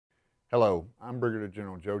Hello, I'm Brigadier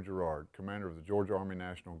General Joe Jarrard, Commander of the Georgia Army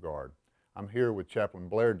National Guard. I'm here with Chaplain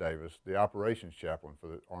Blair Davis, the Operations Chaplain for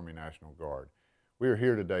the Army National Guard. We are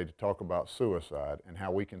here today to talk about suicide and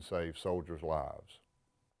how we can save soldiers' lives.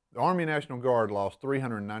 The Army National Guard lost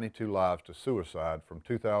 392 lives to suicide from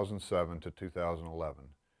 2007 to 2011,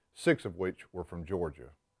 6 of which were from Georgia.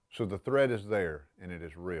 So the threat is there and it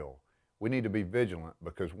is real. We need to be vigilant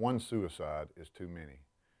because one suicide is too many.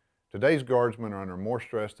 Today's Guardsmen are under more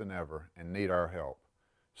stress than ever and need our help.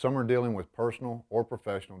 Some are dealing with personal or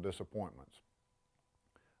professional disappointments.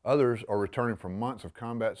 Others are returning from months of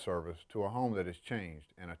combat service to a home that has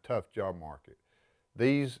changed and a tough job market.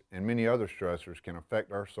 These and many other stressors can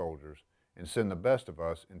affect our soldiers and send the best of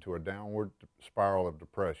us into a downward spiral of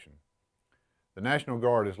depression. The National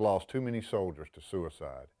Guard has lost too many soldiers to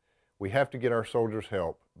suicide. We have to get our soldiers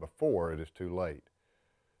help before it is too late.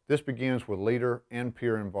 This begins with leader and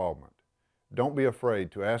peer involvement. Don't be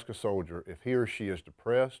afraid to ask a soldier if he or she is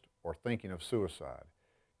depressed or thinking of suicide.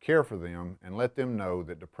 Care for them and let them know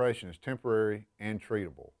that depression is temporary and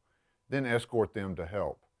treatable. Then escort them to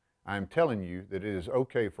help. I am telling you that it is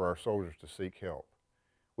okay for our soldiers to seek help.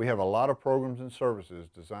 We have a lot of programs and services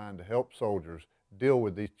designed to help soldiers deal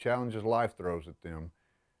with these challenges life throws at them.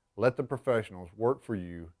 Let the professionals work for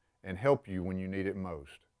you and help you when you need it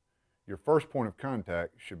most. Your first point of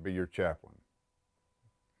contact should be your chaplain.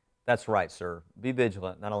 That's right, sir. Be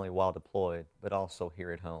vigilant not only while deployed, but also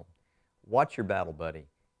here at home. Watch your battle buddy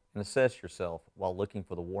and assess yourself while looking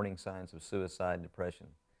for the warning signs of suicide and depression.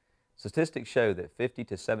 Statistics show that 50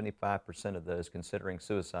 to 75% of those considering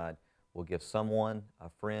suicide will give someone, a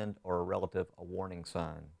friend, or a relative a warning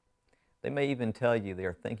sign. They may even tell you they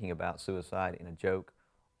are thinking about suicide in a joke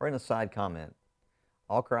or in a side comment.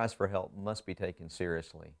 All cries for help must be taken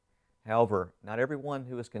seriously. However, not everyone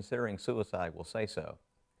who is considering suicide will say so.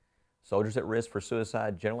 Soldiers at risk for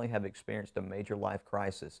suicide generally have experienced a major life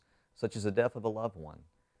crisis, such as the death of a loved one,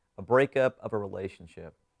 a breakup of a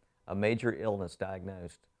relationship, a major illness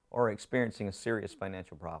diagnosed, or experiencing a serious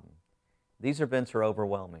financial problem. These events are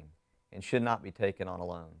overwhelming and should not be taken on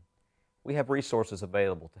alone. We have resources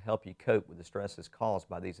available to help you cope with the stresses caused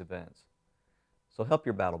by these events. So help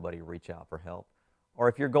your battle buddy reach out for help, or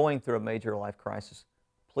if you're going through a major life crisis,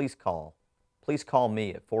 please call. Please call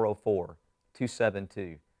me at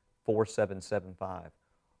 404-272-4775.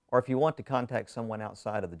 Or if you want to contact someone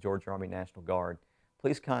outside of the Georgia Army National Guard,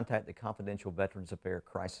 please contact the Confidential Veterans Affairs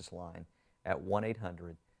Crisis Line at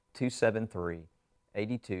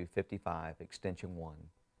 1-800-273-8255, extension 1.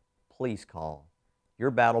 Please call.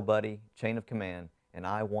 Your battle buddy, chain of command, and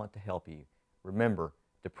I want to help you. Remember,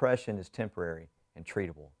 depression is temporary and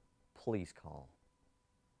treatable. Please call.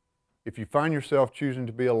 If you find yourself choosing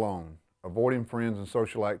to be alone, avoiding friends and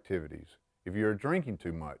social activities, if you are drinking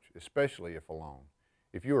too much, especially if alone,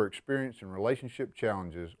 if you are experiencing relationship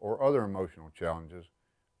challenges or other emotional challenges,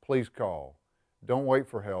 please call. Don't wait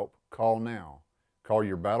for help. Call now. Call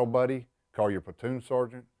your battle buddy, call your platoon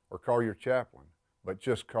sergeant, or call your chaplain, but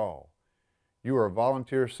just call. You are a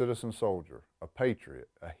volunteer citizen soldier, a patriot,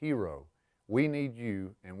 a hero. We need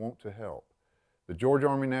you and want to help. The Georgia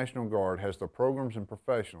Army National Guard has the programs and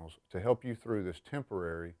professionals to help you through this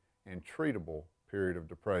temporary and treatable period of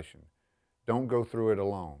depression. Don't go through it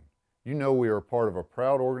alone. You know we are a part of a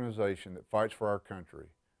proud organization that fights for our country,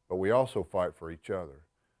 but we also fight for each other.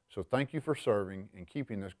 So thank you for serving and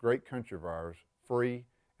keeping this great country of ours free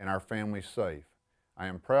and our families safe. I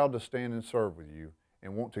am proud to stand and serve with you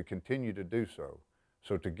and want to continue to do so.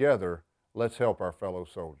 So together, let's help our fellow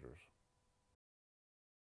soldiers.